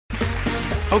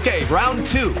Okay, round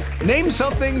two. Name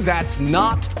something that's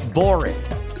not boring.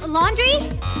 A laundry?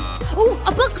 Ooh, a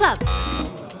book club.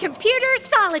 Computer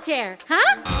solitaire,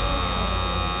 huh?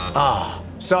 Ah,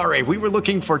 sorry, we were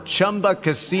looking for Chumba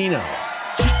Casino.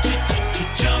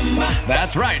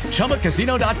 That's right,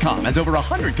 ChumbaCasino.com has over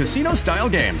 100 casino-style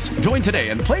games. Join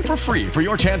today and play for free for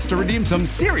your chance to redeem some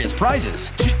serious prizes.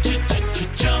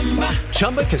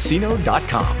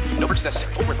 ChumbaCasino.com. No purchase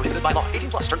necessary. Void where prohibited by law.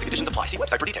 18 plus. Terms and conditions apply. See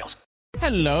website for details.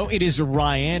 Hello, it is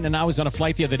Ryan, and I was on a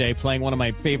flight the other day playing one of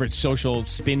my favorite social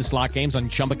spin slot games on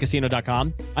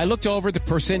ChumbaCasino.com. I looked over at the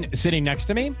person sitting next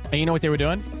to me, and you know what they were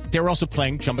doing? They were also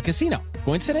playing Chumba Casino.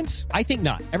 Coincidence? I think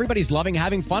not. Everybody's loving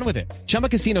having fun with it. Chumba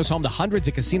Casino is home to hundreds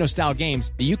of casino-style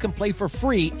games that you can play for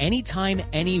free anytime,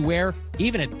 anywhere,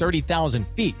 even at 30,000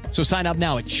 feet. So sign up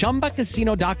now at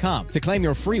ChumbaCasino.com to claim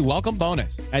your free welcome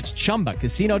bonus. That's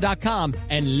ChumbaCasino.com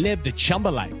and live the Chumba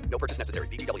life. No purchase necessary.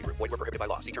 VGW. Void where prohibited by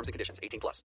law. See terms and conditions. 18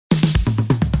 plus.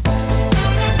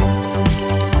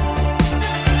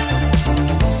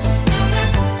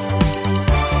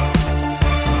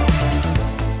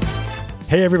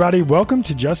 Hey everybody, welcome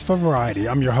to Just for Variety.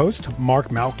 I'm your host,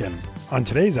 Mark Malkin. On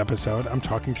today's episode, I'm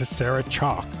talking to Sarah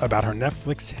Chalke about her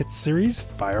Netflix hit series,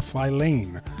 Firefly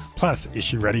Lane. Plus, is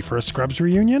she ready for a Scrubs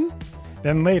reunion?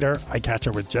 Then later, I catch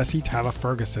up with Jesse Tyler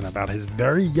Ferguson about his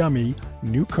very yummy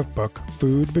new cookbook,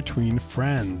 Food Between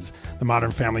Friends. The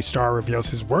Modern Family star reveals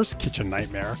his worst kitchen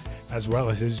nightmare, as well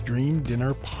as his dream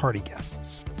dinner party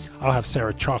guests. I'll have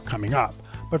Sarah Chalke coming up.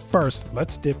 But first,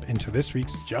 let's dip into this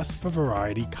week's Just for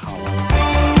Variety column.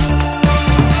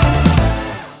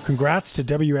 Congrats to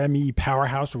WME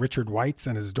powerhouse Richard Weitz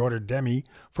and his daughter Demi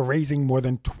for raising more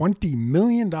than $20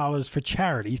 million for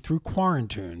charity through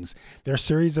Quarantunes, their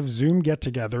series of Zoom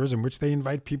get-togethers in which they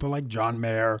invite people like John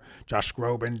Mayer, Josh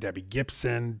Groban, Debbie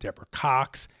Gibson, Deborah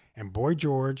Cox, and Boy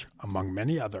George, among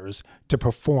many others, to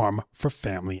perform for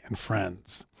family and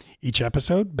friends. Each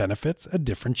episode benefits a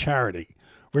different charity.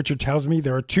 Richard tells me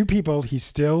there are two people he's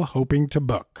still hoping to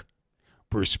book,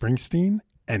 Bruce Springsteen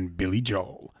and Billy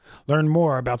Joel. Learn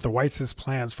more about the Weitz's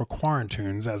plans for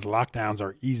Quarantunes as lockdowns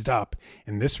are eased up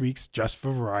in this week's Just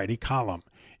for Variety column.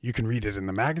 You can read it in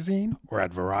the magazine or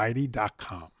at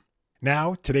variety.com.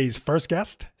 Now, today's first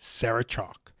guest, Sarah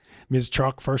Chalke. Ms.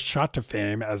 Chalke first shot to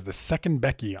fame as the second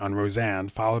Becky on Roseanne,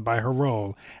 followed by her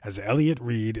role as Elliot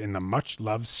Reed in the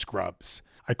much-loved Scrubs.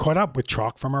 I caught up with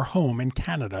Chalke from her home in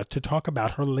Canada to talk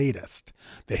about her latest,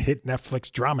 the hit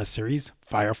Netflix drama series,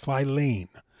 Firefly Lane.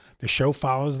 The show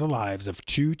follows the lives of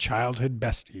two childhood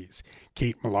besties,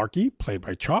 Kate Malarkey, played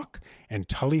by Chalke, and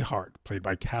Tully Hart, played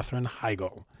by Katherine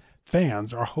Heigl.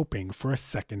 Fans are hoping for a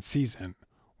second season.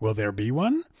 Will there be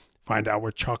one? Find out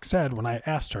what Chalke said when I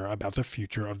asked her about the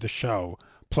future of the show.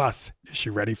 Plus, is she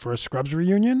ready for a Scrubs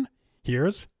reunion?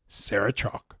 Here's Sarah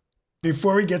Chalke.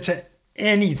 Before we get to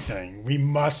anything, we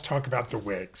must talk about the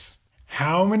wigs.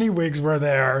 How many wigs were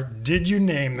there? Did you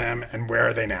name them? And where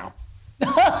are they now?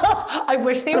 I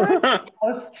wish they were in my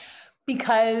house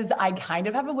because I kind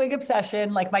of have a wig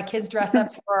obsession. Like my kids dress up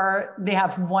they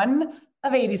have one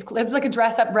of 80s. It's like a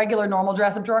dress up, regular, normal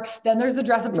dress up drawer. Then there's the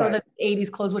dress up drawer that's 80s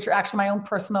clothes, which are actually my own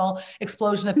personal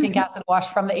explosion of pink acid wash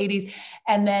from the 80s.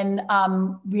 And then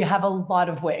we have a lot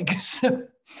of wigs.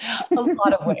 A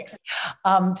lot of wigs,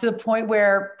 to the point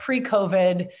where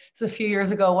pre-COVID, so a few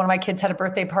years ago, one of my kids had a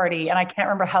birthday party and I can't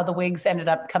remember how the wigs ended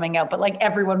up coming out, but like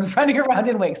everyone was running around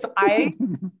in wigs. So I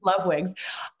love wigs.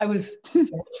 I was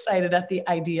so excited at the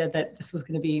idea that this was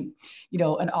going to be,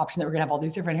 an option that we're going to have all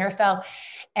these different hairstyles.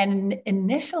 And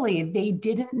initially they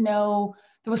didn't know,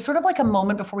 there was sort of like a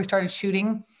moment before we started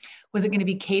shooting. Was it going to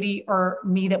be Katie or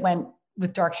me that went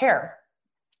with dark hair?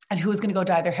 And who was going to go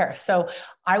dye their hair. So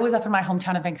I was up in my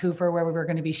hometown of Vancouver where we were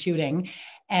going to be shooting,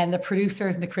 and the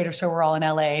producers and the creative show were all in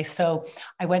LA. So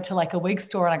I went to like a wig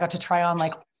store and I got to try on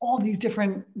like all these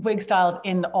different wig styles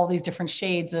in all these different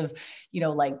shades of,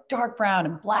 like dark brown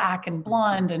and black and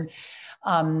blonde, and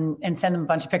send them a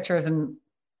bunch of pictures. And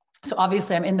so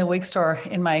obviously I'm in the wig store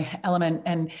in my element,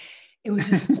 and it was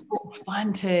just so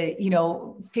fun to,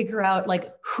 figure out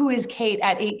like who is Kate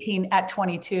at 18, at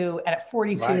 22, and at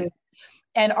 42. Right.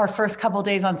 And our first couple of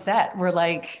days on set were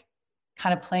like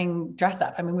kind of playing dress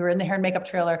up. I mean, we were in the hair and makeup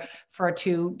trailer for our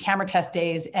 2 camera test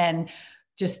days and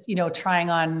just, trying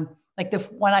on like the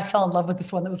one. I fell in love with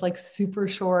this one that was like super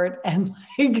short and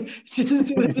like,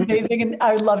 just, it was amazing. And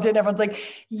I loved it. And everyone's like,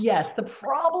 yes, the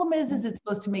problem is it's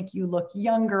supposed to make you look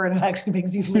younger and it actually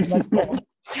makes you look old,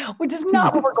 which is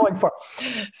not what we're going for.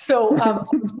 So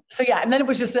yeah. And then it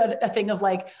was just a thing of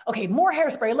like, okay, more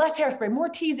hairspray, less hairspray, more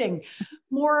teasing,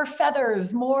 more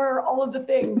feathers, more all of the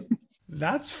things.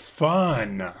 That's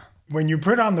fun. When you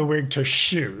put on the wig to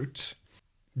shoot,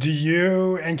 Do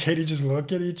you and Katie just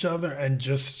look at each other and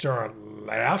just start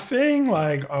laughing?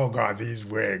 Like, oh God, these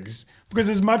wigs. Because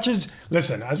as much as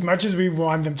we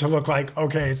want them to look like,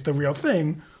 okay, it's the real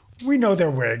thing, we know they're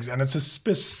wigs and it's a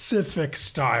specific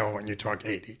style when you talk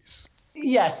 80s.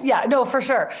 Yes. Yeah, no, for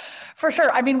sure. For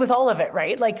sure. I mean, with all of it,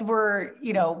 right? Like we're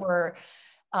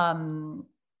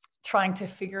trying to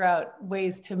figure out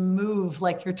ways to move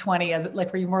like you're 20, as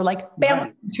like where you're more like bam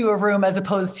right. to a room, as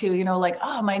opposed to, like,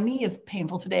 oh, my knee is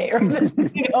painful today, or,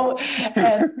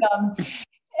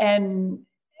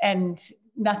 and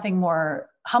nothing more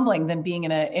humbling than being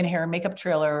in a hair and makeup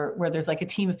trailer where there's like a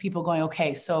team of people going,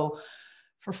 okay, so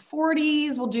for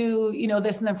 40s, we'll do,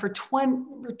 this. And then for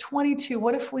 22,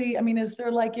 what if is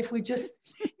there like, if we just,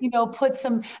 put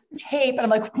some tape, and I'm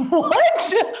like, what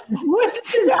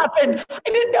just happened? I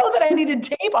didn't know that I needed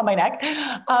tape on my neck.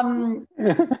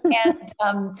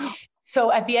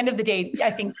 So at the end of the day, I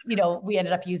think, we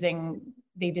ended up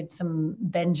they did some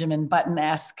Benjamin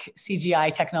Button-esque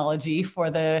CGI technology for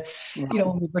the,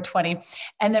 when we were 20.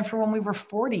 And then for when we were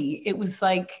 40, it was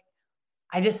like,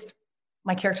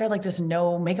 my character had like just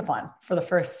no makeup on for the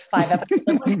first 5 episodes.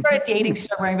 When she started dating, she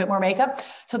started wearing a bit more makeup.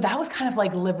 So that was kind of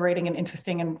like liberating and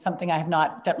interesting, and something I have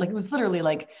not done. Like, it was literally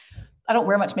like, I don't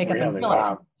wear much makeup in real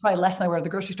life, probably less than I wear at the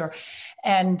grocery store.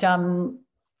 And then,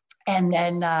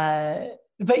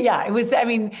 but yeah, it was,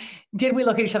 did we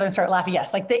look at each other and start laughing?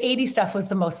 Yes. Like the 80s stuff was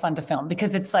the most fun to film,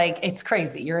 because it's like, it's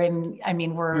crazy.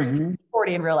 We're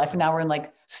 40 in real life, and now we're in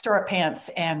like stirrup pants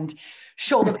and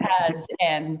shoulder pads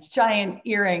and giant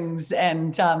earrings.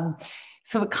 And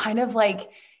so it kind of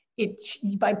like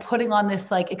by putting on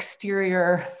this like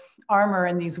exterior armor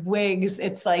and these wigs,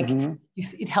 it's like,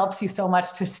 it helps you so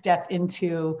much to step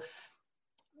into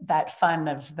that fun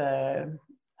of the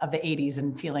 80s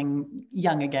and feeling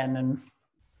young again. And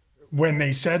when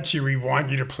they said to you, we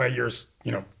want you to play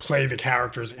play the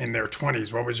characters in their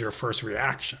 20s, what was your first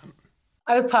reaction?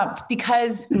 I was pumped,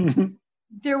 because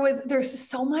there's just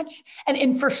so much.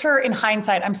 And for sure, in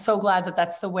hindsight, I'm so glad that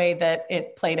that's the way that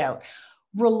it played out.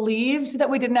 Relieved that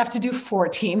we didn't have to do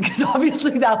 14, because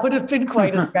obviously that would have been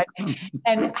quite a stretch.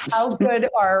 And how good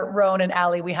are Roan and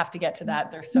Allie? We have to get to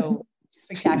that. They're so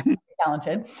spectacularly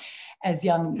talented as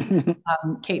young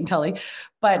Kate and Tully.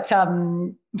 But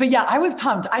yeah, I was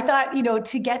pumped. I thought,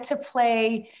 to get to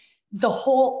play the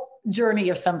whole journey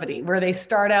of somebody where they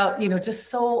start out, just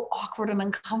so awkward and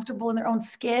uncomfortable in their own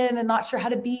skin and not sure how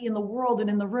to be in the world and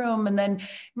in the room, and then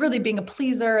really being a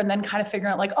pleaser, and then kind of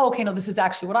figuring out like, oh, okay, no, this is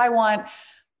actually what I want,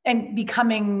 and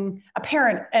becoming a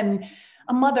parent and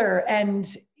a mother, and,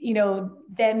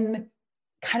 then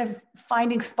kind of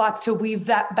finding spots to weave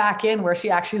that back in where she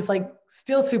actually is like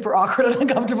still super awkward and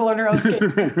uncomfortable in her own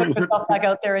skin, putting herself back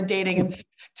out there and dating and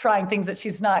trying things that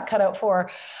she's not cut out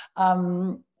for.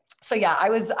 So yeah, I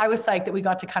was psyched that we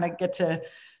got to kind of get to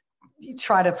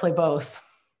try to play both.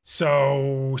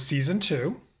 So season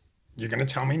 2, you're going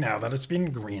to tell me now that it's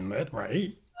been greenlit,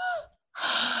 right?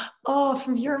 Oh,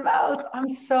 from your mouth. I'm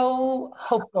so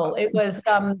hopeful. It was,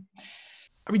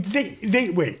 they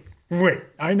wait.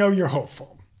 I know you're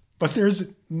hopeful, but there's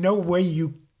no way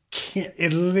you can't.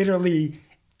 It literally,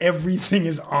 everything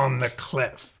is on the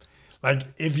cliff. Like,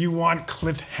 if you want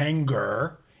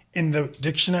cliffhanger in the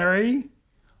dictionary,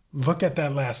 look at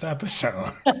that last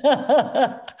episode.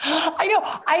 I know.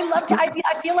 I loved it.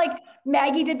 I feel like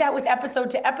Maggie did that with episode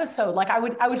to episode. Like I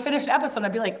would finish an episode and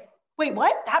I'd be like, wait,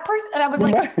 what? That person? And I was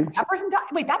like, that person died?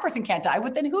 Wait, that person can't die.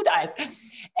 But then who dies?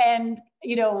 And,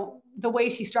 the way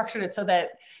she structured it so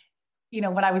that,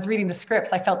 when I was reading the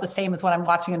scripts, I felt the same as when I'm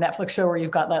watching a Netflix show where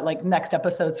you've got that like next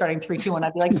episode starting 3, 2, 1.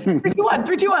 I'd be like, 3, 2, 1,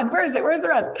 3, 2, 1. Where is it? Where's the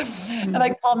rest? And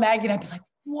I'd call Maggie and I'd be like,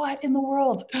 what in the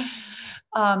world?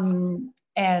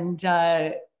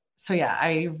 So yeah,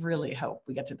 I really hope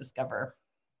we get to discover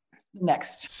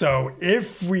next. So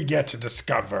if we get to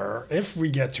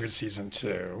season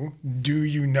 2, do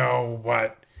you know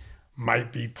what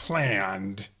might be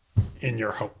planned in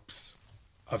your hopes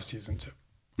of season 2?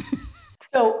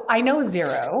 So I know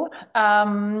 0.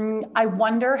 I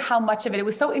wonder how much of it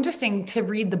was so interesting to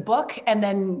read the book and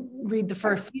then read the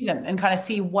first season and kind of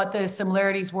see what the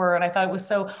similarities were. And I thought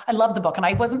I love the book, and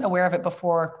I wasn't aware of it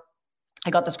before I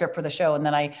got the script for the show. And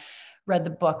then I read the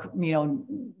book,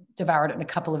 devoured it in a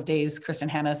couple of days. Kristen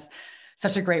Hanna's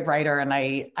such a great writer. And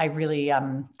I really,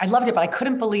 I loved it, but I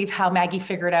couldn't believe how Maggie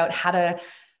figured out how to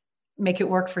make it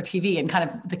work for TV, and kind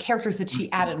of the characters that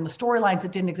she added and the storylines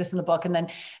that didn't exist in the book. And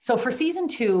then, so for season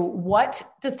 2, what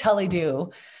does Tully do?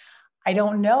 I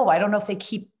don't know. I don't know if they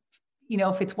keep,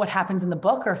 if it's what happens in the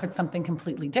book or if it's something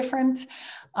completely different.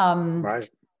 Right.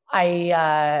 We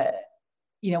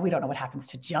don't know what happens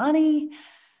to Johnny.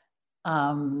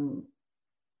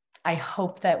 I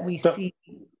hope that we So- see.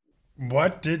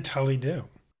 What did Tully do?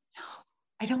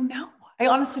 I don't know. I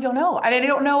honestly don't know. I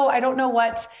don't know. I don't know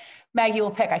what Maggie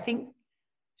will pick. I think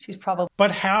she's probably.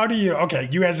 But how do you, okay,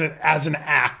 you as an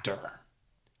actor,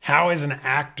 how as an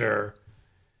actor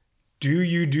do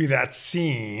you do that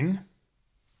scene,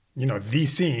 the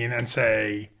scene, and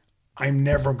say, I'm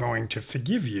never going to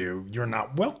forgive you. You're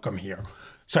not welcome here.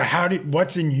 So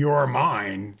what's in your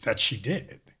mind that she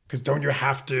did? Because don't you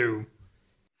have to?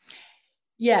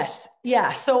 Yes.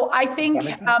 Yeah. So I think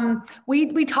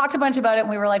we talked a bunch about it and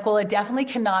we were like, well, it definitely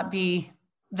cannot be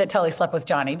that Tully slept with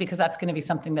Johnny, because that's going to be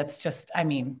something that's just,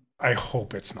 I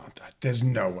hope it's not that. There's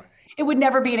no way. It would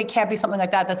never be, and it can't be something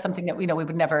like that. That's something that, we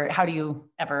would never, how do you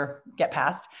ever get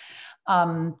past?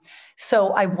 So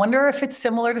I wonder if it's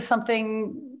similar to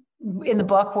something in the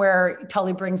book where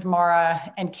Tully brings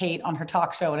Mara and Kate on her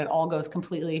talk show and it all goes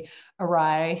completely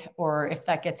awry, or if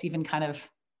that gets even kind of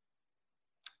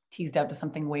teased out to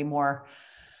something way more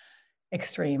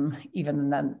extreme even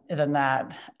than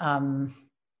that.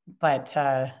 But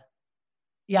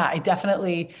yeah, I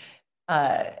definitely,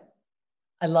 I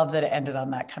love that it ended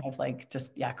on that kind of like,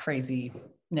 just,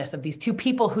 craziness of these two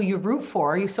people who you root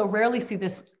for. You so rarely see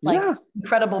this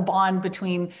incredible bond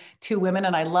between two women.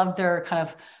 And I love their kind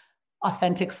of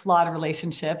authentic, flawed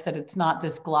relationship, that it's not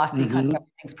this glossy kind of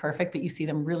everything's perfect, but you see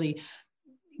them really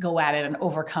go at it and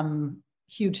overcome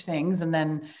huge things. And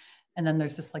then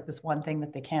there's just like this one thing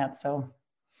that they can't. So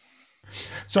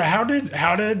how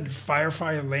did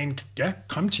Firefly Lane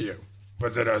come to you?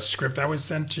 Was it a script that was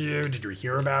sent to you? Did you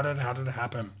hear about it? How did it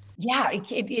happen? Yeah,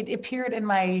 it appeared in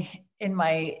my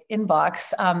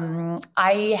inbox.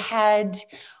 I had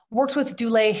worked with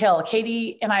Dule Hill.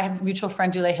 Katie and I have a mutual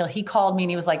friend, Dule Hill. He called me and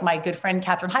he was like, my good friend,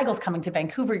 Katherine Heigl's coming to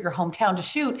Vancouver, your hometown, to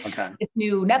shoot this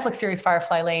new Netflix series,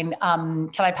 Firefly Lane.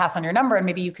 Can I pass on your number? And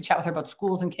maybe you could chat with her about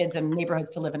schools and kids and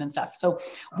neighborhoods to live in and stuff. So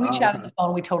we chatted on the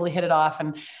phone. We totally hit it off.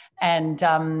 And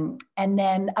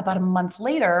then about a month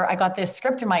later, I got this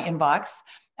script in my inbox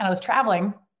and I was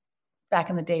traveling back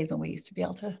in the days when we used to be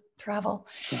able to travel.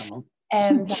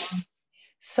 And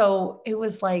so it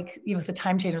was like, the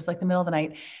time change was like the middle of the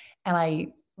night, and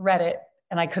I read it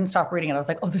and I couldn't stop reading it. I was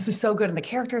like, oh, this is so good. And the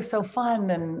character is so fun.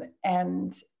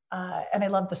 And I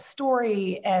love the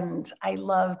story. And I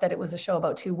love that it was a show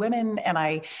about two women. And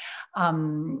I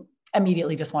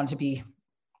immediately just wanted to be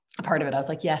a part of it. I was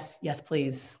like, yes,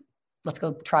 please. Let's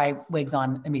go try wigs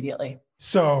on immediately.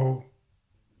 So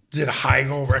did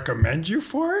Heigl recommend you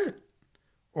for it?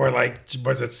 Or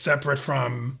was it separate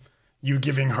from you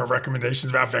giving her recommendations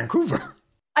about Vancouver?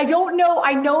 I don't know.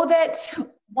 I know that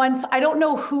I don't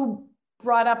know who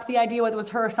brought up the idea, whether it was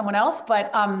her or someone else, but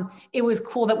it was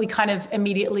cool that we kind of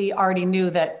immediately already knew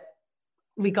that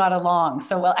we got along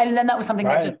so well. And then that was something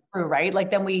that just grew, right?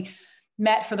 Like then we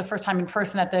met for the first time in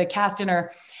person at the cast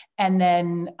dinner. And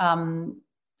then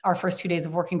our first 2 days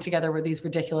of working together were these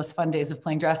ridiculous fun days of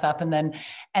playing dress up. And then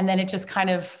it just kind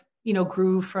of,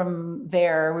 grew from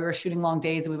there. We were shooting long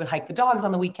days and we would hike the dogs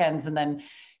on the weekends. And then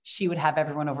she would have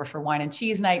everyone over for wine and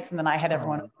cheese nights. And then I had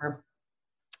everyone over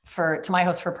to my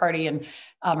house for a party. And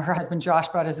her husband, Josh,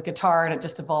 brought his guitar, and it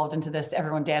just evolved into this,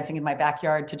 everyone dancing in my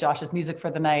backyard to Josh's music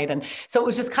for the night. And so it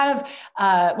was just kind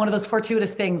of one of those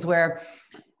fortuitous things where,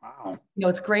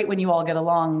 it's great when you all get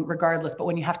along regardless, but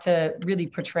when you have to really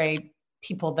portray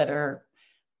people that are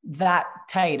that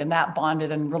tight and that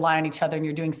bonded and rely on each other, and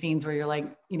you're doing scenes where you're like,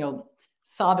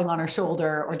 sobbing on her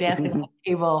shoulder or dancing on the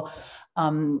table,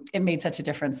 it made such a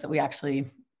difference that we actually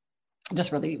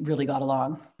just really, really got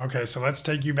along. Okay, so let's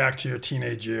take you back to your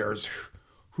teenage years.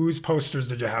 Whose posters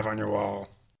did you have on your wall?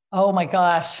 Oh my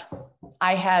gosh.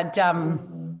 I had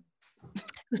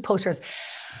whose posters?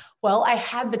 Well, I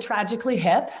had the Tragically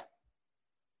Hip,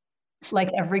 like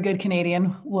every good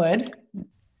Canadian would.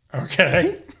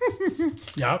 Okay.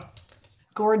 Yep.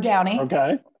 Gord Downey.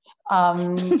 Okay.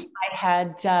 I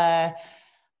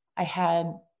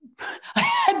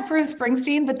had Bruce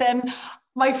Springsteen, but then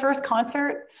my first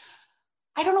concert,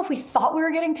 I don't know if we thought we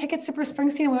were getting tickets to Bruce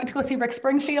Springsteen. We went to go see Rick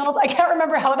Springfield. I can't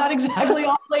remember how that exactly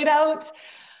all played out.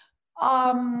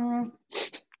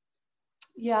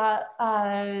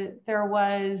 There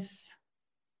was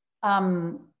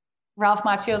Ralph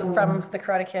Macchio from The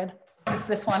Karate Kid. It's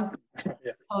this one.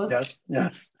 Yes.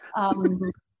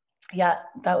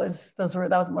 That was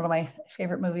one of my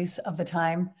favorite movies of the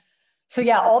time. So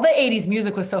yeah, all the 80s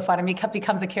music was so fun. I mean, it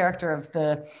becomes a character of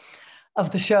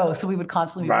the show. So we would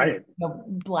constantly be,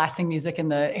 blasting music in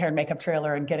the hair and makeup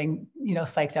trailer and getting,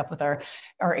 psyched up with our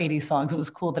 80s songs. It was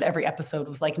cool that every episode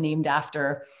was like named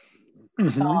after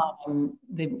song. And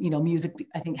the, music,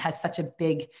 I think, has such a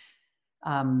big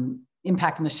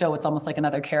impact in the show, it's almost like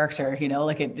another character,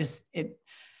 like it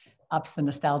ups the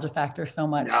nostalgia factor so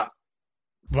much. Yeah.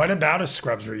 What about a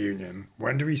Scrubs reunion?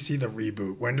 When do we see the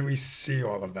reboot? When do we see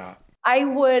all of that? I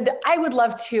would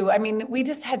love to. I mean, we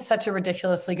just had such a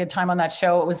ridiculously good time on that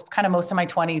show. It was kind of most of my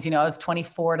 20s, I was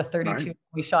 24 to 32 when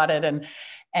we shot it.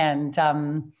 And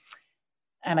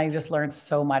I just learned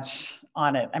so much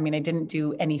on it. I mean, I didn't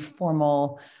do any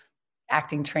formal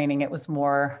acting training. It was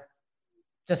more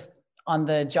just on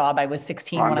the job. I was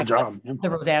 16 when I got the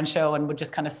Roseanne show and would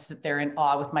just kind of sit there in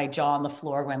awe with my jaw on the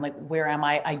floor going like, where am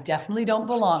I? I definitely don't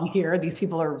belong here. These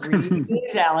people are really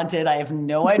talented. I have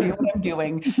no idea what I'm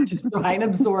doing. Just try and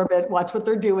absorb it, watch what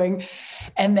they're doing.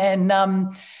 And then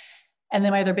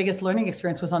my other biggest learning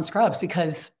experience was on Scrubs,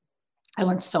 because I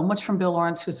learned so much from Bill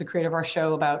Lawrence, who's the creator of our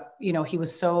show, about, he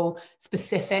was so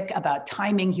specific about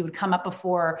timing. He would come up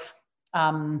before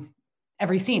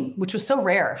every scene, which was so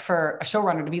rare for a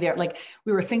showrunner to be there. Like,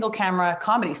 we were a single camera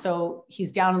comedy. So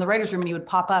he's down in the writer's room and he would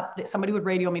pop up, somebody would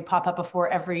radio me, pop up before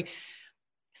every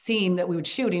scene that we would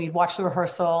shoot, and he'd watch the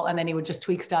rehearsal and then he would just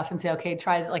tweak stuff and say, okay,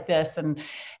 try it like this. And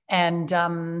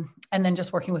then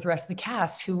just working with the rest of the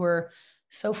cast, who were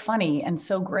so funny and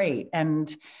so great.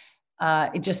 And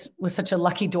it just was such a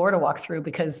lucky door to walk through,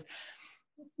 because,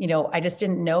 I just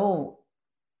didn't know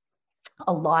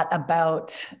a lot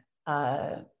about,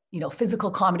 physical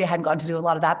comedy. I hadn't gotten to do a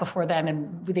lot of that before then.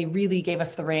 And they really gave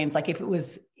us the reins. Like, if it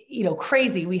was,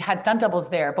 crazy, we had stunt doubles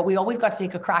there, but we always got to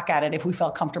take a crack at it if we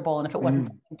felt comfortable. And if it wasn't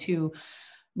something too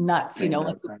nuts,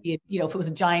 like, if it was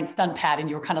a giant stunt pad and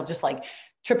you were kind of just like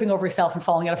tripping over yourself and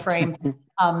falling out of frame,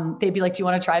 they'd be like, do you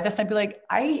want to try this? And I'd be like,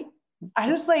 I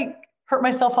just like hurt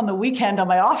myself on the weekend on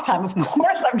my off time. Of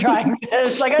course I'm trying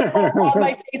this. Like, I fall on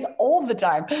my face all the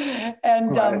time.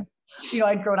 And,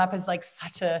 I'd grown up as like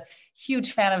such a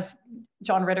huge fan of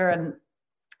John Ritter and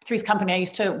Three's Company. I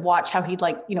used to watch how he'd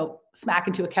like, smack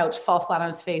into a couch, fall flat on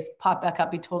his face, pop back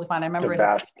up, be totally fine. I remember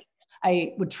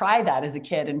I would try that as a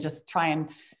kid and just try and,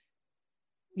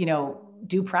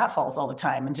 do pratfalls all the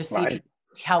time and just see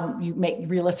how you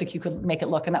you could make it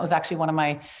look. And that was actually one of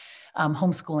my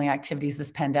homeschooling activities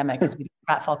this pandemic, is we did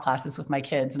pratfall classes with my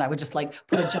kids. And I would just like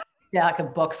put a giant stack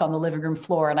of books on the living room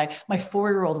floor. And my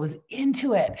 4-year-old was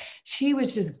into it. She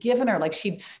was just giving her, like,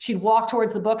 she'd walk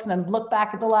towards the books and then look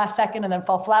back at the last second and then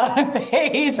fall flat on her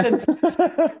face. And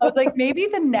I was like, maybe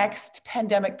the next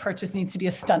pandemic purchase needs to be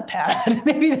a stunt pad.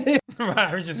 Maybe.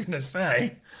 I was just going to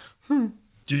say,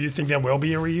 do you think there will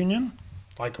be a reunion?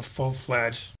 Like a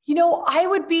full-fledged? I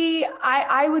would be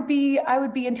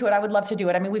into it. I would love to do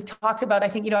it. I mean, we've talked about, I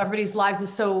think, everybody's lives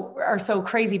are so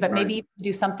crazy, but maybe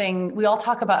do something. We all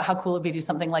talk about how cool it'd be to do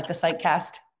something like the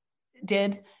Psychcast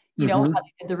did, how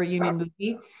they did the reunion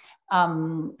movie.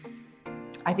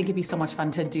 I think it'd be so much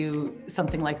fun to do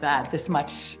something like that this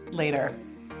much later.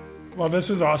 Well, this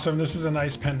is awesome. This is a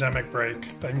nice pandemic break.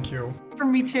 Thank you. For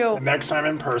me too. And next time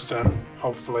in person,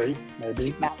 hopefully, maybe. Can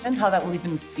you imagine how that will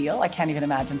even feel? I can't even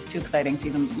imagine. It's too exciting to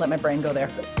even let my brain go there.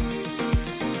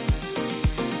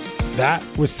 That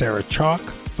was Sarah Chalke.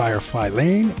 Firefly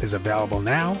Lane is available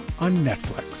now on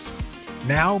Netflix.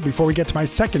 Now, before we get to my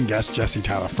second guest, Jesse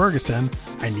Tyler Ferguson,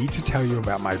 I need to tell you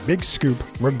about my big scoop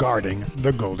regarding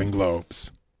the Golden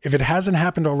Globes. If it hasn't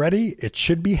happened already, it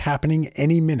should be happening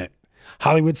any minute.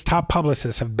 Hollywood's top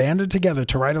publicists have banded together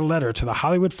to write a letter to the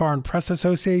Hollywood Foreign Press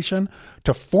Association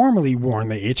to formally warn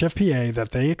the HFPA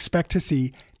that they expect to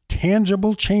see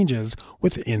tangible changes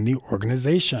within the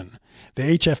organization.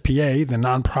 The HFPA, the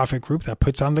nonprofit group that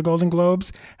puts on the Golden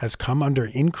Globes, has come under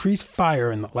increased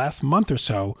fire in the last month or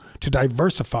so to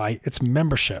diversify its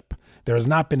membership. There has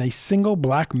not been a single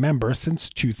black member since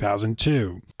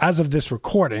 2002. As of this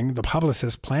recording, the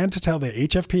publicists plan to tell the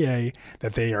HFPA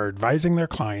that they are advising their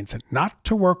clients not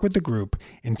to work with the group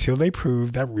until they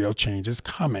prove that real change is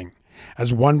coming.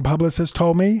 As one publicist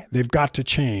told me, they've got to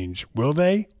change. Will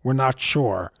they? We're not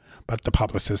sure. But the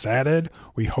publicist added,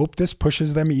 we hope this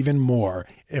pushes them even more.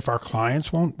 If our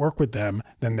clients won't work with them,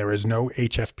 then there is no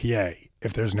HFPA.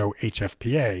 If there's no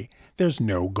HFPA, there's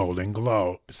no Golden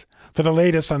Globes. For the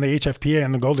latest on the HFPA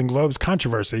and the Golden Globes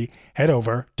controversy, head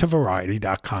over to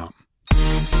Variety.com.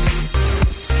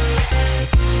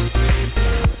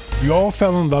 We all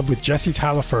fell in love with Jesse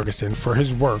Tyler Ferguson for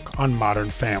his work on Modern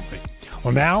Family.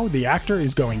 Well, now the actor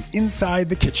is going inside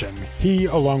the kitchen. He,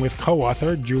 along with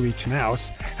co-author Julie Tanaus,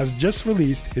 has just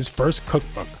released his first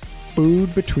cookbook,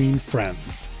 Food Between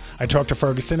Friends. I talked to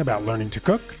Ferguson about learning to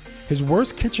cook, his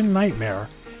worst kitchen nightmare,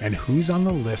 and who's on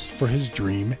the list for his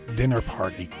dream dinner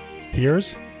party.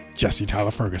 Here's Jesse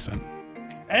Tyler Ferguson.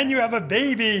 And you have a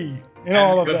baby in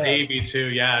all of this. A baby too,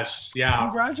 yes. Yeah.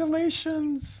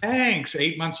 Congratulations. Thanks.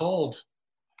 8 months old.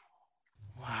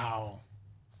 Wow.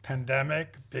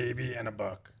 Pandemic, baby, and a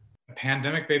book. A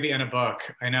pandemic, baby, and a book.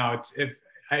 I know.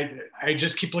 I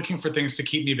just keep looking for things to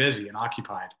keep me busy and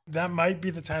occupied. That might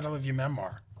be the title of your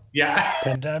memoir. Yeah.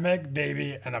 Pandemic,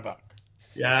 baby, and a book.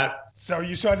 Yeah. So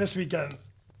you saw this weekend.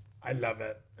 I love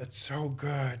it. It's so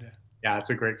good. Yeah, it's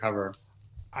a great cover.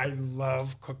 I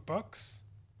love cookbooks.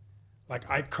 Like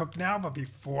I cook now, but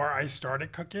before I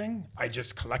started cooking, I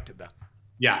just collected them.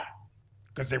 Yeah.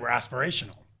 Because they were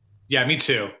aspirational. Yeah, me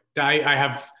too. I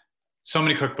have so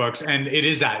many cookbooks, and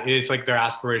it's like they're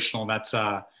aspirational.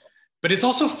 But it's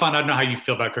also fun. I don't know how you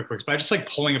feel about cookbooks, but I just like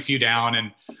pulling a few down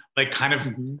and like kind of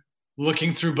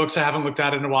looking through books I haven't looked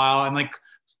at in a while, and like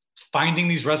finding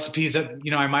these recipes that,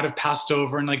 I might have passed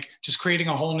over, and like just creating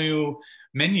a whole new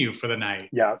menu for the night.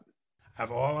 Yeah.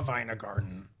 Have all of Ina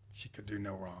Garten. She could do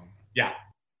no wrong. Yeah.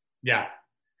 Yeah.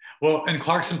 Well, and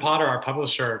Clarkson Potter, our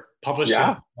publisher, published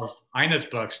Ina's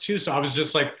books too. So I was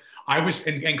just like,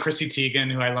 and Chrissy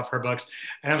Teigen, who I love her books.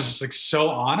 And I was just like so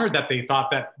honored that they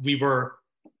thought that we were,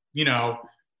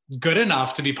 good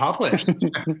enough to be published.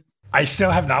 I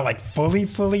still have not like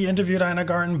fully interviewed Ina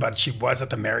Garten, but she was at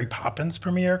the Mary Poppins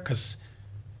premiere because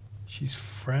she's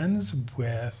friends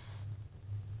with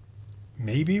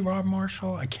maybe Rob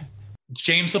Marshall. I can't.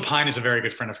 James Lapine is a very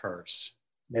good friend of hers.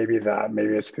 Maybe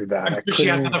it's through that. I'm sure she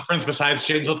has other friends besides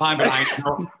James Lapine, but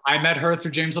I met her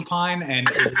through James Lapine, and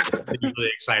it was really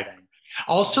exciting.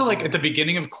 Also, like at the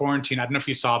beginning of quarantine, I don't know if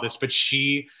you saw this, but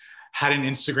she had an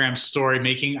Instagram story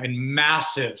making a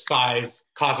massive size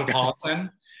Cosmopolitan.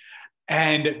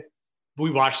 And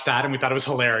we watched that and we thought it was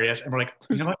hilarious. And we're like,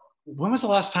 you know what? When was the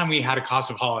last time we had a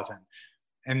Cosmopolitan?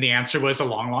 And the answer was a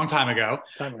long, long time ago.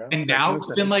 And now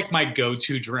it's been like my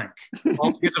go-to drink.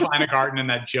 All because of Ina Garten and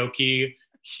that jokey,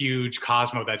 huge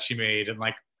Cosmo that she made in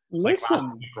like last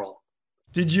April.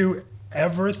 Did you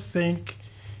ever think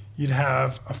you'd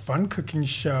have a fun cooking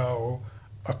show,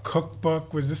 a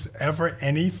cookbook? Was this ever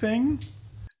anything?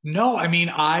 No, I mean,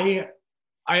 I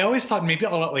always thought maybe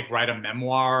I'll like write a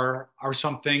memoir or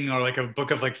something, or like a book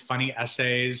of like funny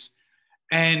essays.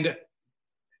 And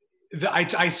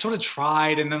I sort of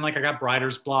tried, and then like I got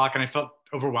writer's block and I felt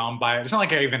overwhelmed by it. It's not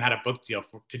like I even had a book deal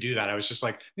to do that. I was just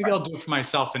like, maybe I'll do it for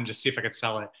myself and just see if I could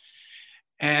sell it.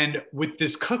 And with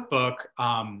this cookbook,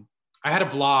 I had a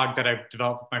blog that I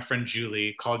developed with my friend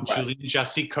Julie called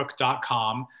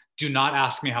JulieandJessieCook.com. Do not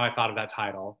ask me how I thought of that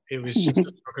title. It was just a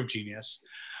stroke of genius.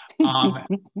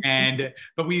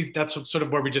 That's sort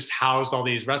of where we just housed all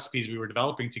these recipes we were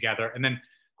developing together. And then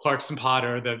Clarkson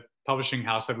Potter, the publishing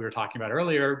house that we were talking about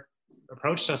earlier,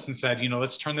 approached us and said,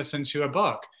 let's turn this into a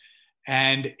book.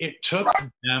 And it took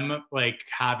them like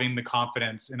having the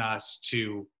confidence in us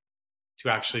to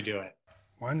actually do it.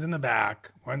 One's in the back,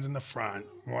 one's in the front,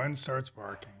 one starts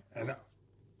barking. And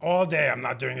all day I'm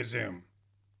not doing a Zoom.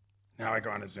 Now I go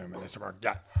on a Zoom and they start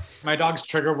barking. Yeah. My dog's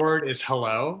trigger word is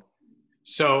hello.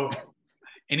 So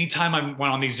anytime I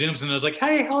went on these Zooms and I was like,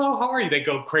 hey, hello, how are you? They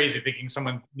go crazy thinking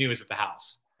someone new is at the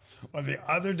house. Well, the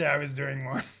other day I was doing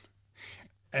one,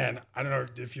 and I don't know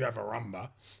if you have a Roomba.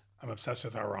 I'm obsessed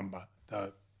with our Roomba,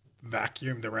 the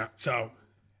vacuum. So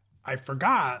I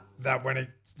forgot that when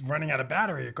it's running out of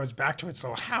battery, it goes back to its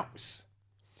little house.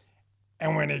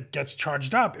 And when it gets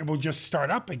charged up, it will just start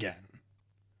up again.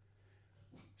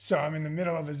 So I'm in the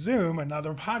middle of a Zoom,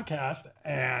 another podcast,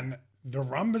 and the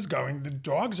Roomba's going, the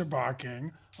dogs are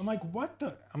barking. I'm like,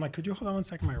 could you hold on one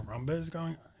second? My Roomba is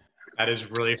going. That is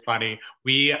really funny.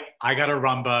 I got a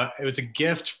Roomba. It was a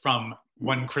gift from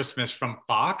one Christmas from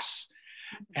Fox.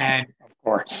 And of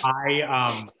course,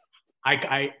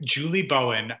 Julie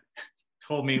Bowen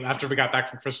told me after we got back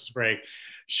from Christmas break,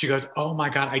 she goes, oh my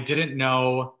God, I didn't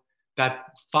know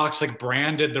that Fox like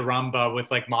branded the Roomba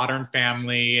with like Modern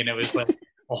Family. And it was like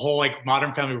a whole like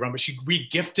Modern Family Roomba. She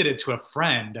re-gifted it to a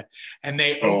friend and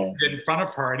they opened it in front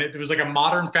of her and it was like a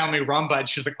Modern Family Roomba. And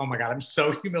she was like, oh my God, I'm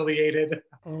so humiliated.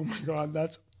 Oh my God,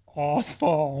 that's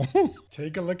awful.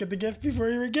 Take a look at the gift before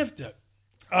you re-gift it.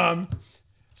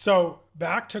 So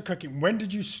back to cooking. When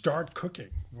did you start cooking?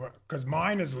 Because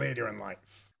mine is later in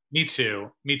life. Me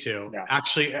too. Yeah.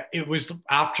 Actually, it was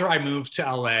after I moved to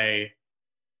LA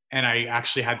and I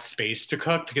actually had space to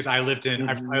cook because I lived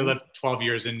 12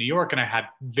 years in New York and I had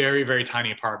very, very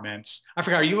tiny apartments. I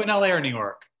forgot, are you in LA or New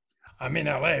York? I'm in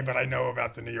LA, but I know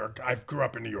about the New York. I grew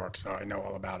up in New York, so I know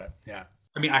all about it. Yeah.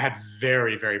 I mean, I had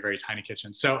very, very, very tiny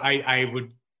kitchens. So I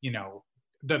would, heating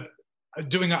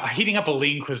up a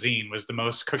lean cuisine was the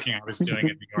most cooking I was doing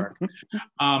in New York.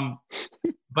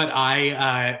 But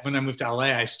when I moved to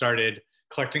LA, I started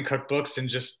collecting cookbooks and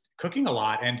just cooking a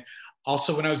lot. And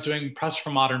also when I was doing press for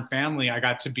Modern Family, I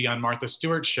got to be on Martha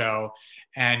Stewart's show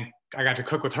and I got to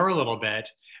cook with her a little bit.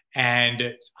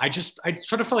 And I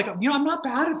sort of feel like, I'm not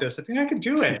bad at this. I think I can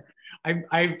do it.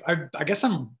 I guess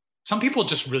some people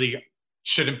just really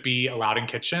shouldn't be allowed in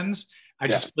kitchens. I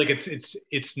just feel like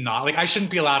it's not like I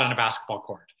shouldn't be allowed on a basketball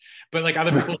court, but like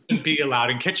other people shouldn't be allowed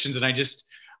in kitchens. And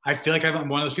I feel like I'm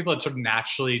one of those people that sort of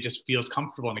naturally just feels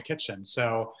comfortable in the kitchen.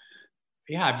 So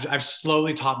yeah, I've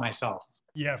slowly taught myself.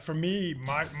 Yeah, for me,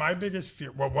 my biggest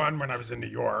fear, well, one, when I was in New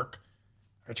York,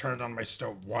 I turned on my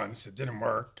stove once, it didn't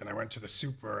work, and I went to the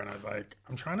super and I was like,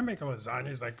 I'm trying to make a lasagna.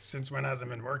 He's like, since when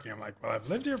hasn't been working? I'm like, well, I've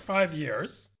lived here 5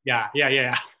 years. Yeah.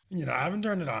 You know, I haven't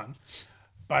turned it on.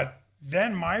 But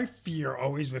then my fear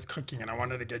always with cooking, and I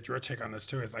wanted to get your take on this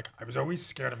too, is like, I was always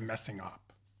scared of messing up.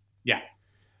 Yeah.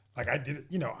 Like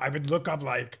I would look up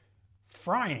like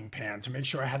frying pan to make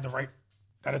sure I had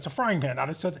that it's a frying pan, not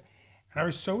a so. And I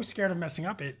was so scared of messing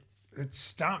up, it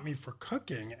stopped me for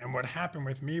cooking. And what happened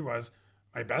with me was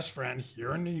my best friend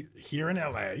here in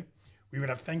LA, we would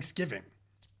have Thanksgiving.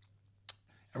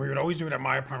 And we would always do it at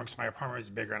my apartment because my apartment was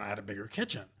bigger and I had a bigger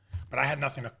kitchen. But I had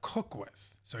nothing to cook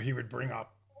with. So he would bring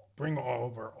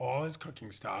over all his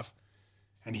cooking stuff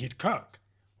and he'd cook.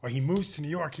 Well, he moves to New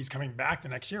York, he's coming back the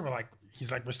next year.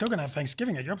 He's like, we're still gonna have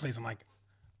Thanksgiving at your place. I'm like,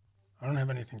 I don't have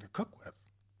anything to cook with.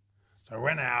 So I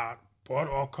went out, bought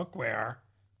all cookware,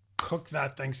 cooked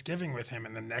that Thanksgiving with him.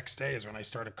 And the next day is when I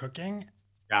started cooking.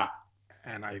 Yeah.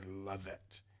 And I love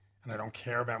it. And I don't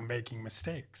care about making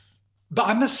mistakes. But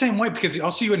I'm the same way because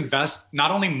you invest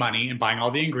not only money in buying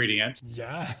all the ingredients,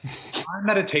 yes, time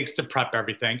that it takes to prep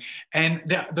everything. And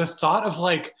the thought of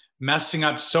like messing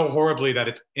up so horribly that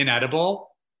it's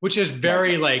inedible, which is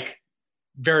very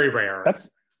rare.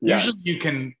 Usually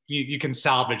you can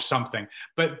salvage something,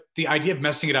 but the idea of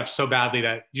messing it up so badly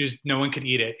that no one could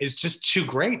eat it is just too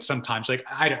great sometimes. Like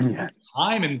I don't have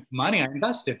time and money I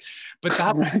invested, but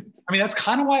that's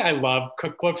kind of why I love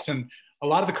cookbooks, and a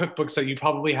lot of the cookbooks that you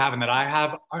probably have and that I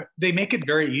have they make it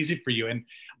very easy for you. And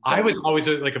I was always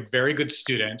a very good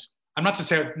student. I'm not to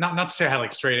say I had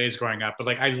like straight A's growing up, but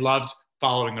like I loved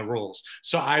following the rules.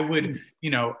 So I would,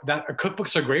 that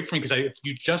cookbooks are great for me because if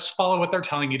you just follow what they're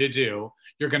telling you to do,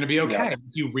 you're going to be okay. Yeah. If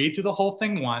you read through the whole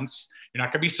thing once, you're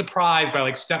not going to be surprised by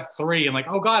like step 3 and like,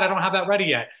 oh God, I don't have that ready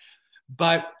yet.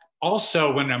 But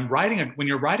also when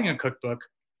you're writing a cookbook,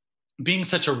 being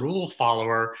such a rule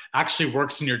follower actually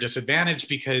works in your disadvantage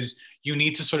because you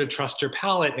need to sort of trust your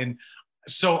palate. And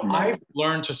so I've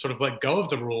learned to sort of let go of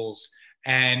the rules.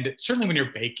 And certainly when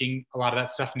you're baking, a lot of that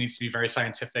stuff needs to be very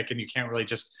scientific and you can't really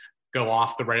just go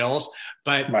off the rails.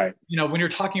 But, when you're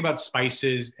talking about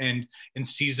spices and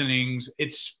seasonings,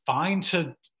 it's fine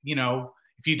to,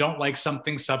 if you don't like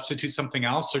something, substitute something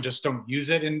else or just don't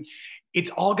use it. And it's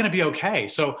all going to be okay.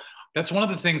 So that's one of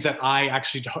the things that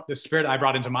the spirit I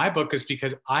brought into my book is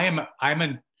because I'm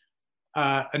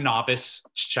a novice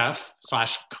chef /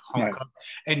 home cook.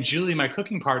 And Julie, my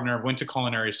cooking partner, went to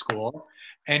culinary school.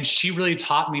 And she really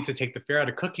taught me to take the fear out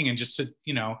of cooking and just to,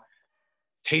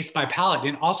 taste my palate.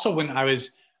 And also when I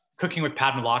was cooking with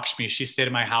Padma Lakshmi, she stayed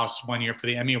at my house one year for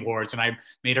the Emmy Awards and I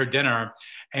made her dinner.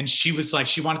 And she was like,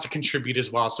 she wanted to contribute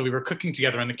as well. So we were cooking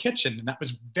together in the kitchen and that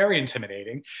was very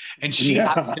intimidating. And she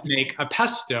had to make a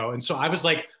pesto. And so I was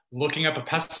like looking up a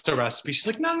pesto recipe. She's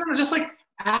like, no, just like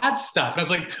add stuff. And I was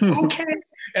like, okay.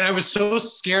 And I was so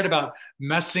scared about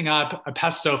messing up a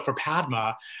pesto for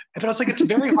Padma. But I was like, it's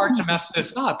very hard to mess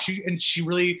this up. She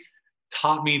really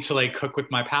taught me to like cook with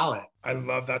my palate. I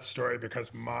love that story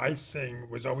because my thing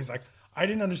was always like, I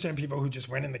didn't understand people who just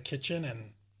went in the kitchen and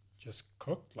just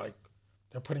cooked, like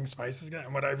they're putting spices together.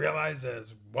 And what I realized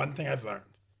is one thing I've learned,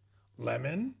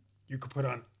 lemon, you could put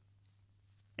on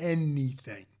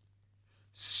anything,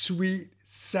 sweet,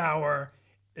 sour.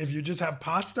 If you just have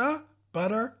pasta,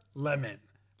 butter, lemon.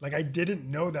 Like I didn't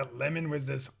know that lemon was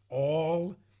this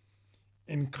all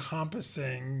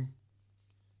encompassing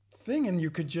thing. And you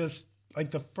could just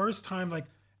like the first time, like,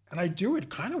 and I do it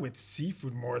kind of with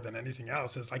seafood more than anything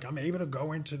else. It's like I'm able to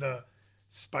go into the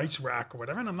spice rack or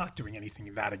whatever, and I'm not doing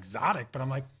anything that exotic, but I'm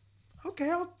like, okay,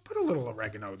 I'll put a little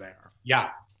oregano there.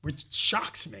 Yeah. Which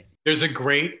shocks me. There's there's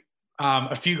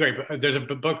a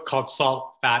book called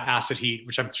Salt, Fat, Acid, Heat,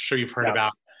 which I'm sure you've heard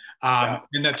about.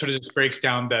 And that sort of just breaks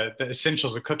down the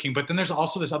essentials of cooking. But then there's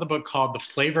also this other book called The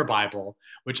Flavor Bible,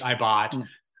 which I bought.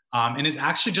 And it's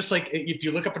actually just like, if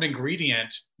you look up an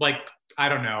ingredient, like, I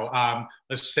don't know,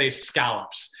 let's say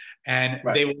scallops, and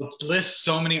they will list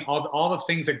so many, all the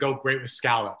things that go great with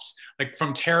scallops, like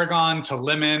from tarragon to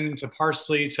lemon to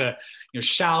parsley to,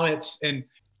 shallots. And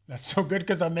that's so good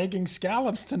because I'm making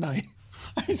scallops tonight.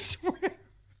 I swear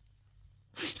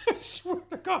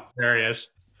to God. There he is.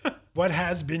 What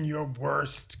has been your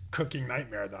worst cooking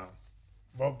nightmare though?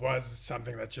 What was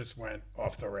something that just went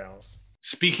off the rails?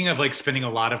 Speaking of like spending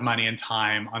a lot of money and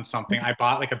time on something, I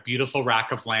bought like a beautiful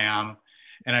rack of lamb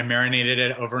and I marinated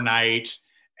it overnight.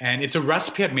 And it's a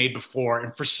recipe I'd made before.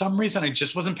 And for some reason, I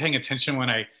just wasn't paying attention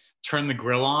when I turned the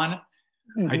grill on.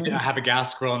 I have a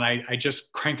gas grill and I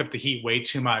just cranked up the heat way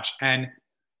too much. And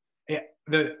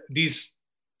this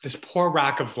poor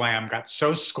rack of lamb got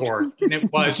so scorched. And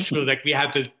it was truly like we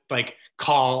had to like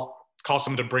call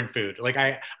someone to bring food. Like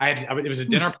it was a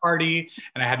dinner party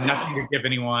and I had nothing to give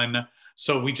anyone.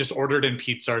 So we just ordered in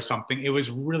pizza or something. It was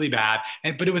really bad.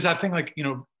 But it was that thing like,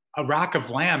 a rack of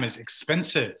lamb is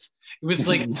expensive. It was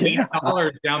like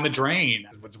 $8 down the drain.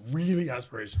 What's really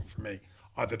aspirational for me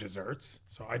are the desserts.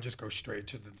 So I just go straight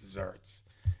to the desserts.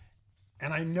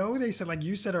 And I know they said, like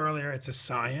you said earlier, it's a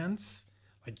science.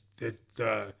 Like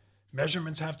the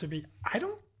measurements have to be. I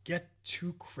don't get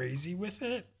too crazy with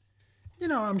it.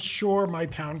 I'm sure my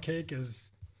pound cake is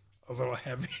a little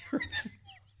heavier than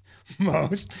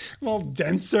most, a little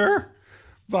denser,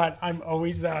 but I'm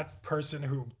always that person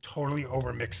who totally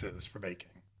overmixes for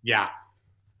baking. Yeah.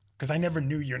 Because I never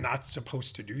knew you're not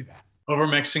supposed to do that.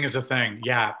 Overmixing is a thing.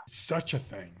 Yeah. Such a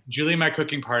thing. Julie, my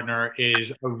cooking partner,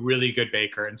 is a really good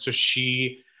baker. And so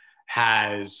she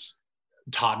has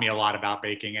taught me a lot about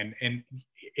baking. And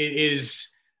it is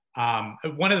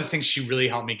one of the things she really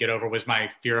helped me get over was my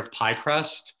fear of pie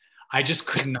crust. I just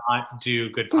could not do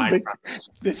good pie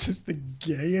crust. This is the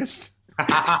gayest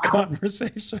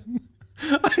conversation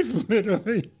I've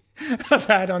literally have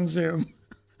had on Zoom.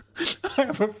 I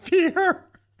have a fear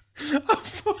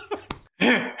of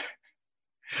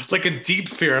like a deep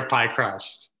fear of pie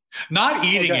crust. Not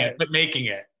eating it, but making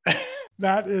it.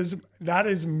 That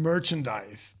is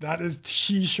merchandise. That is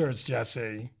t-shirts,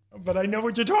 Jesse. But I know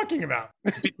what you're talking about.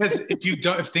 Because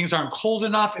if things aren't cold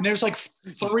enough, and there's like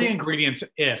 3 ingredients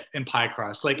in pie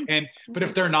crust, but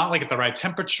if they're not like at the right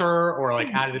temperature or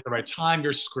like added at the right time,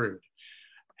 you're screwed.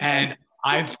 And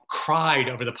I've cried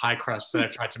over the pie crust that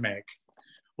I've tried to make,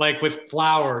 like with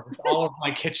flour all over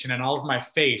my kitchen and all over my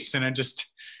face,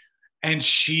 and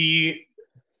she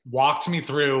walked me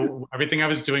through everything I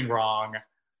was doing wrong.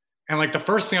 And like the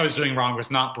first thing I was doing wrong was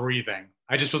not breathing.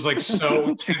 I just was like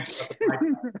so tense about the pie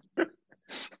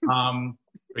crust.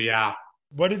 But yeah.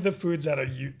 What are the foods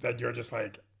that you're just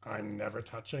like, I'm never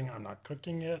touching, I'm not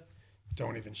cooking it,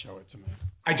 don't even show it to me?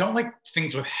 I don't like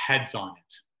things with heads on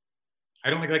it. I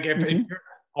don't like if you're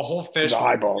a whole fish, the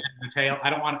eyeballs, the tail.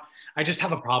 I just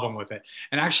have a problem with it.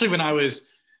 And actually, when I was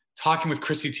talking with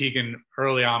Chrissy Teigen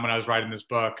early on when I was writing this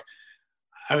book,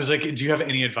 I was like, do you have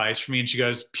any advice for me? And she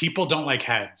goes, people don't like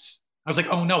heads. I was like,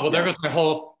 oh no, well, there goes my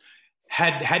whole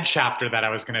head chapter that I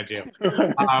was going to do.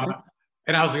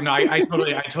 And I was like, no, I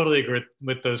totally agree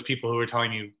with those people who were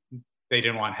telling you they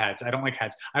didn't want heads. I don't like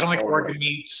heads. I don't like organ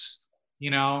meats,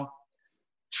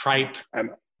 tripe.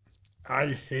 And I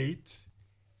hate,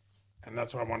 and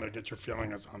that's why I wanted to get your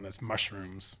feelings on this,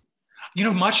 mushrooms.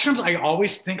 Mushrooms, I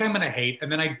always think I'm going to hate,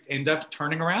 and then I end up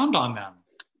turning around on them.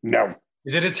 No.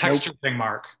 Is it a texture thing,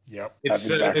 Mark? Yep. It's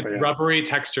a rubbery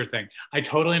texture thing. I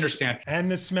totally understand.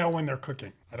 And the smell when they're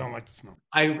cooking. I don't like the smell.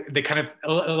 They kind of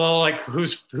a little like who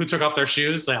took off their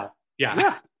shoes?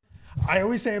 Yeah. I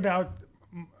always say about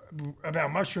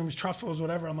mushrooms, truffles,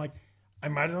 whatever. I'm like, I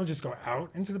might as well just go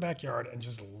out into the backyard and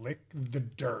just lick the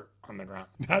dirt on the ground.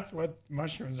 That's what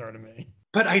mushrooms are to me.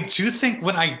 But I do think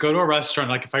when I go to a restaurant,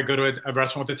 like if I go to a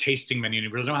restaurant with a tasting menu and you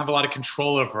really don't have a lot of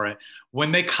control over it,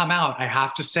 when they come out, I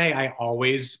have to say I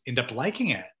always end up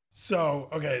liking it. So,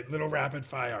 okay, little rapid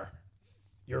fire.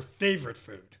 Your favorite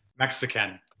food?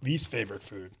 Mexican. Least favorite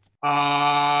food?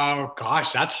 Oh,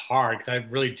 gosh, that's hard because I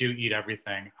really do eat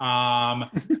everything.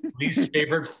 Least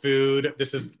favorite food.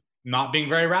 This is not being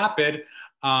very rapid.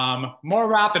 More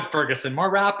rapid, Ferguson, more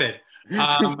rapid.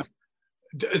 I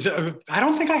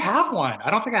don't think I have one. I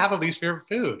don't think I have a least favorite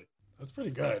food. That's pretty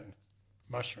good.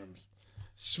 Mushrooms.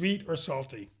 Sweet or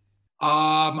salty?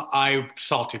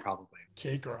 Salty probably.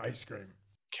 Cake or ice cream?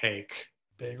 Cake.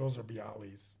 Bagels or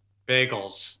Bialys?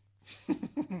 Bagels.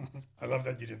 I love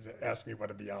that you didn't ask me what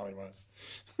a Bialy was.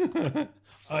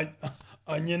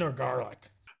 Onion or garlic?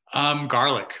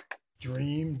 Garlic.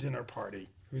 Dream dinner party.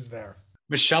 Who's there?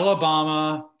 Michelle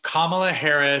Obama, Kamala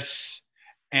Harris,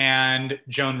 and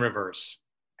Joan Rivers.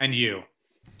 And you.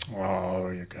 Oh,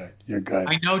 you're good. You're good.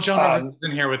 I know Joan Rivers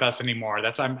isn't here with us anymore.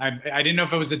 I didn't know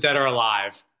if it was a dead or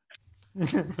alive.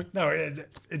 No,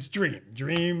 it's Dream.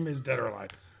 Dream is dead or alive.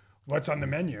 What's on the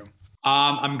menu?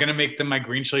 I'm gonna make them my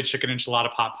green chili chicken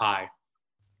enchilada pot pie.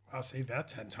 I'll say that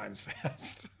 10 times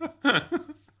fast.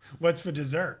 What's for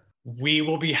dessert? We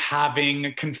will be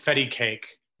having confetti cake.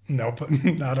 Nope,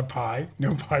 not a pie.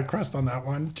 No pie crust on that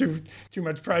one. Too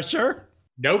much pressure.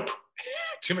 Nope.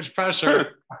 Too much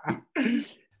pressure.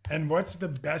 And what's the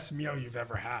best meal you've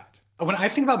ever had? When I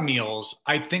think about meals,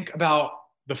 I think about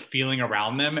the feeling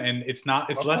around them, and it's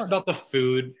less about the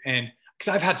food. And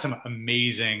because I've had some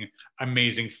amazing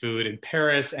food in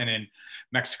Paris and in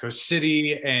Mexico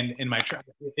City and in my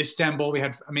Istanbul, we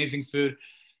had amazing food,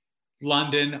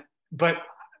 London. But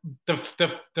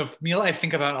the meal I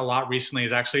think about a lot recently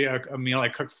is actually a meal I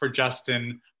cooked for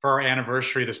Justin for our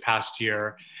anniversary this past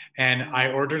year. And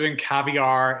I ordered in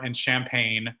caviar and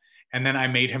champagne, and then I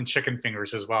made him chicken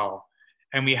fingers as well.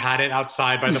 And we had it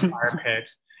outside by the fire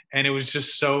pit, and it was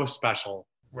just so special.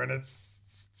 When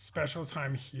it's special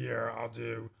time here, I'll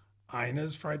do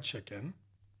Ina's fried chicken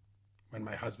when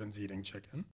my husband's eating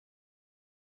chicken.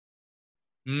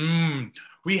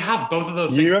 We have both of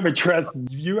those You things. have a tres.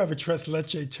 You have a tres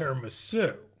leche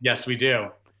tiramisu. Yes, we do.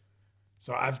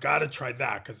 So I've got to try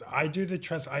that because I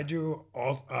do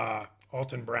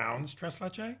Alton Brown's tres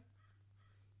leche.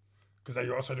 Because I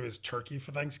also do his turkey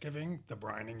for Thanksgiving. The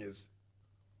brining is,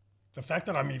 the fact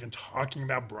that I'm even talking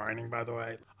about brining, by the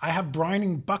way, I have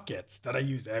brining buckets that I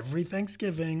use every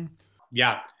Thanksgiving.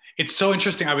 Yeah. It's so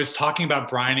interesting. I was talking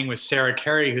about brining with Sarah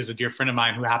Carey, who's a dear friend of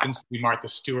mine who happens to be Martha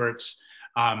Stewart's,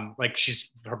 she's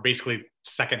her basically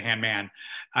secondhand man.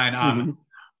 And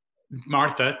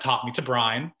Martha taught me to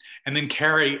brine. And then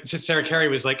Sarah Carey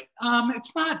was like,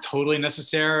 it's not totally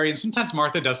necessary. And sometimes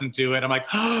Martha doesn't do it. I'm like,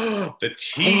 oh, the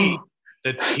tea,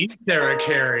 Sarah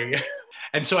Carey.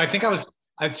 And so I think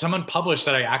someone published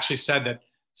that I actually said that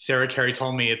Sarah Carey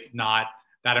told me it's not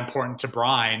that important to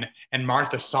brine, and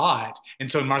Martha saw it.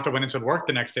 And so when Martha went into work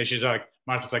the next day,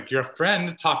 Martha's like, your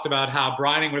friend talked about how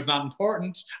brining was not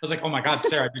important. I was like, oh my God,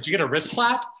 Sarah, did you get a wrist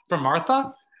slap from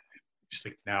Martha? She's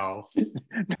like, no.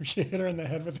 She hit her in the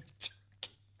head with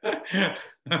it.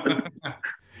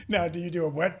 Now, do you do a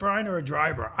wet brine or a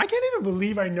dry brine? I can't even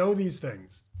believe I know these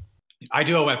things. I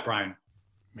do a wet brine.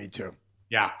 Me too.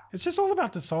 Yeah. It's just all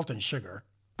about the salt and sugar.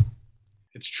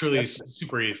 It's truly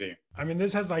super easy. I mean,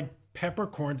 this has like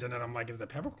peppercorns in it. I'm like, is the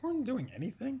peppercorn doing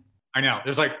anything? I know.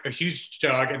 There's like a huge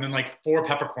jug and then like 4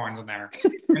 peppercorns in there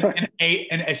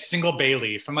and a single bay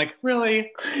leaf. I'm like,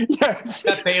 really? Yes.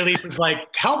 That bay leaf is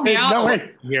like, help me out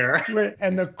here. Wait.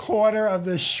 And the quarter of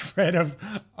the shred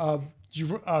of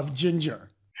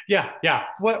ginger. Yeah.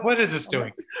 What is this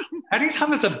doing?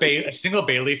 Anytime there's a single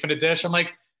bay leaf in a dish, I'm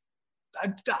like,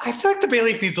 I feel like the bay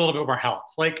leaf needs a little bit more help.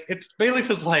 Like bay leaf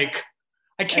is like,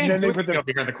 I can't do it over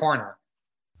here in the corner.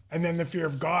 And then the fear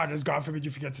of God is, God forbid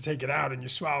you forget to take it out and you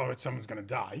swallow it, someone's going to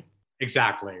die.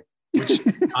 Exactly. Which is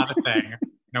not a thing.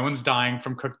 No one's dying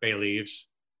from cooked bay leaves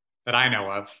that I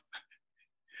know of.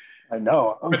 I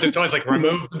know. But there's always like,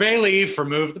 remove the bay leaf.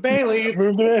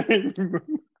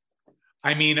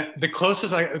 I mean, the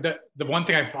closest the one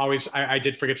thing I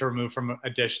did forget to remove from a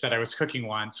dish that I was cooking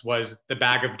once was the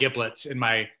bag of giblets in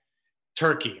my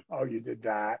turkey. Oh, you did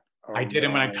that. Oh, I did.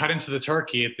 And when I cut into the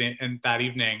turkey that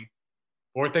evening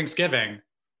for Thanksgiving,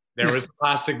 there was a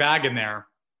plastic bag in there.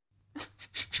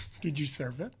 Did you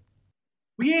serve it?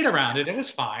 We ate around it. It was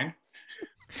fine.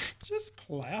 Just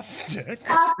plastic.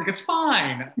 Plastic, it's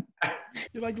fine.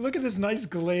 You're like, look at this nice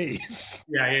glaze.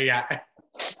 Yeah.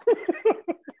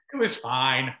 It was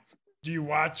fine. Do you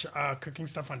watch cooking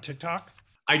stuff on TikTok?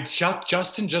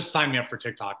 Justin just signed me up for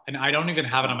TikTok, and I don't even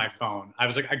have it on my phone. I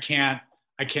was like, I can't,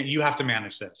 you have to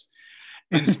manage this.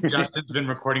 And so Justin's been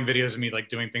recording videos of me like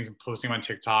doing things and posting them on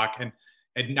TikTok. And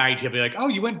at night he'll be like, oh,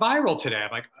 you went viral today.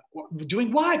 I'm like,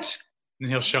 doing what? And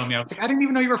he'll show me. I was like, I didn't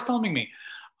even know you were filming me.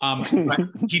 But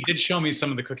he did show me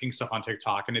some of the cooking stuff on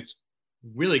TikTok, and it's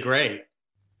really great.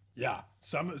 Yeah.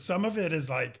 Some of it is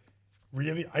like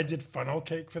really, I did funnel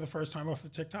cake for the first time off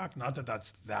of TikTok. Not that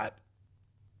that's that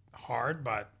hard,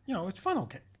 but it's funnel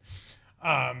cake.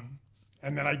 And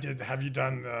then have you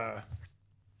done the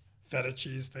feta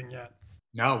cheese thing yet?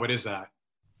 No, what is that?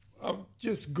 Oh,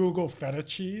 just Google feta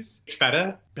cheese.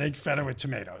 Feta? Baked feta with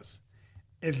tomatoes.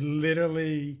 It's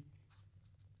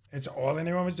all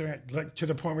anyone was doing, like to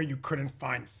the point where you couldn't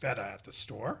find feta at the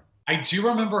store. I do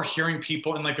remember hearing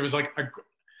people, and like there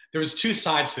was 2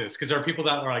 sides to this, because there are people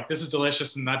that were like, this is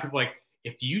delicious, and that people like,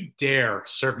 if you dare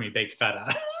serve me baked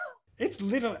feta. It's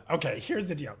literally, okay, here's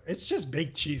the deal. It's just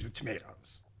baked cheese with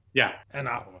tomatoes. Yeah. And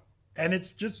olive. And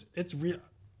it's real.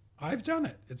 I've done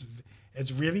it.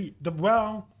 It's really,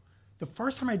 the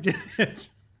first time I did it,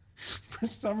 for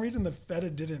some reason the feta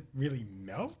didn't really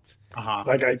melt.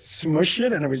 Like I'd smush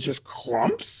it and it was just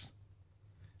clumps.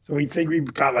 So we think we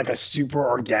got like a super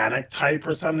organic type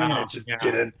or something. And it just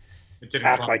didn't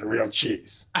act like real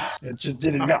cheese. It just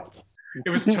didn't melt. It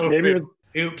was tofu. Maybe it was,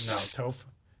 oops. No,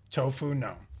 tofu,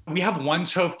 no. We have one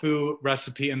tofu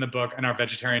recipe in the book in our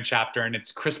vegetarian chapter, and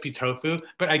it's crispy tofu.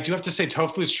 But I do have to say,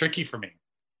 tofu is tricky for me.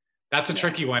 That's a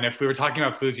tricky one. If we were talking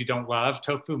about foods you don't love,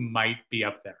 tofu might be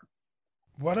up there.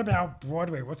 What about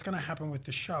Broadway? What's going to happen with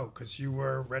the show? Because you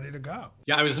were ready to go.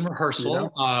 Yeah, I was in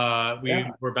rehearsal. We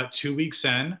were about 2 weeks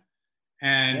in,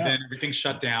 and then everything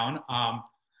shut down.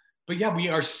 But yeah, we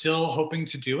are still hoping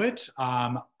to do it.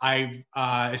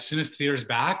 As soon as theater's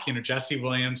back, Jesse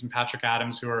Williams and Patrick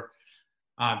Adams, who are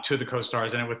two of the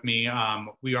co-stars in it with me,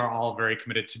 we are all very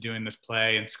committed to doing this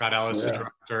play. And Scott Ellis, the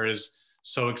director, is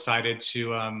so excited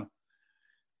to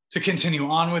continue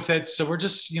on with it. So we're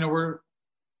just,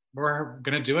 we're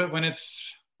gonna do it when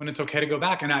it's okay to go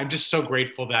back. And I'm just so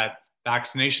grateful that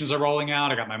vaccinations are rolling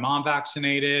out. I got my mom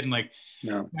vaccinated, and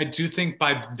I do think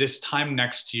by this time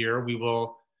next year we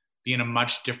will be in a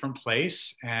much different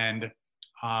place, and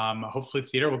hopefully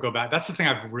theater will go back. That's the thing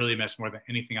I've really missed more than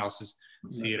anything else is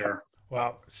theater.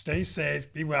 Well, stay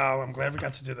safe, be well. I'm glad we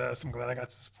got to do this. I'm glad I got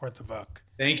to support the book.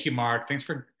 Thank you, Mark. Thanks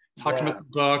for talking about the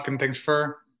book, and thanks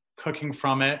for cooking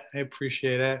from it. I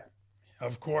appreciate it.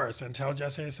 Of course. And tell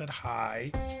Jesse I said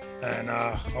hi. And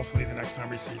hopefully the next time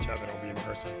we see each other, it'll be in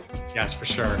person. Yes, for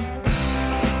sure.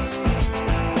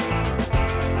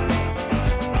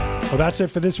 Well, that's it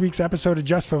for this week's episode of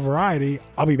Just for Variety.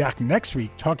 I'll be back next week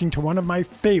talking to one of my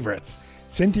favorites,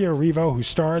 Cynthia Erivo, who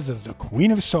stars as the Queen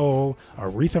of Soul,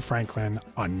 Aretha Franklin,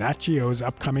 on Nat Geo's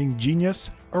upcoming Genius,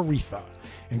 Aretha.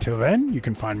 Until then, you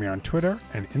can find me on Twitter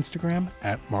and Instagram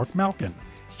at Mark Malkin.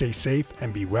 Stay safe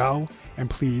and be well, and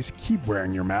please keep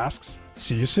wearing your masks.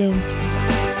 See you soon.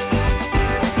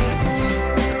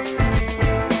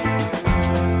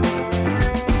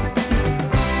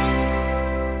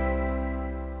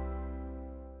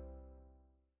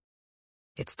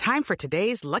 It's time for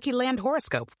today's Lucky Land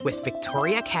horoscope with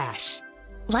Victoria Cash.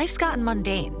 Life's gotten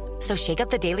mundane, so shake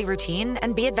up the daily routine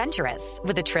and be adventurous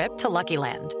with a trip to Lucky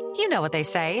Land. You know what they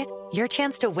say, your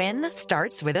chance to win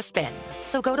starts with a spin.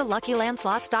 So go to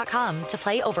LuckyLandSlots.com to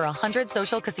play over 100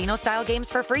 social casino-style games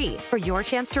for free for your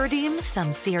chance to redeem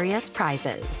some serious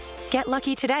prizes. Get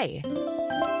lucky today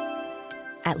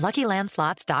at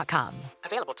LuckyLandSlots.com.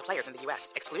 Available to players in the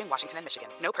U.S., excluding Washington and Michigan.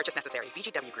 No purchase necessary.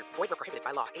 VGW Group. Void where prohibited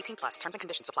by law. 18+. Terms and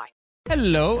conditions apply.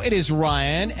 Hello, it is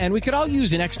Ryan, and we could all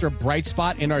use an extra bright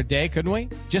spot in our day, couldn't we?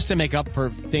 Just to make up for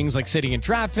things like sitting in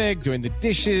traffic, doing the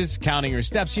dishes, counting your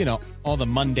steps, all the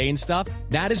mundane stuff.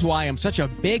 That is why I'm such a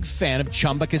big fan of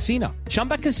Chumba Casino.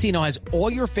 Chumba Casino has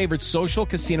all your favorite social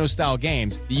casino-style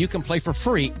games that you can play for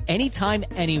free anytime,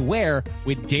 anywhere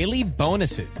with daily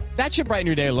bonuses. That should brighten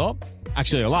your day a little.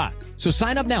 Actually, a lot. So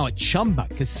sign up now at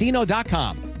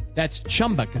ChumbaCasino.com. That's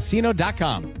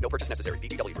ChumbaCasino.com. No purchase necessary.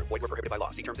 VGW Group. Void where prohibited by law.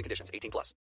 See terms and conditions. 18+.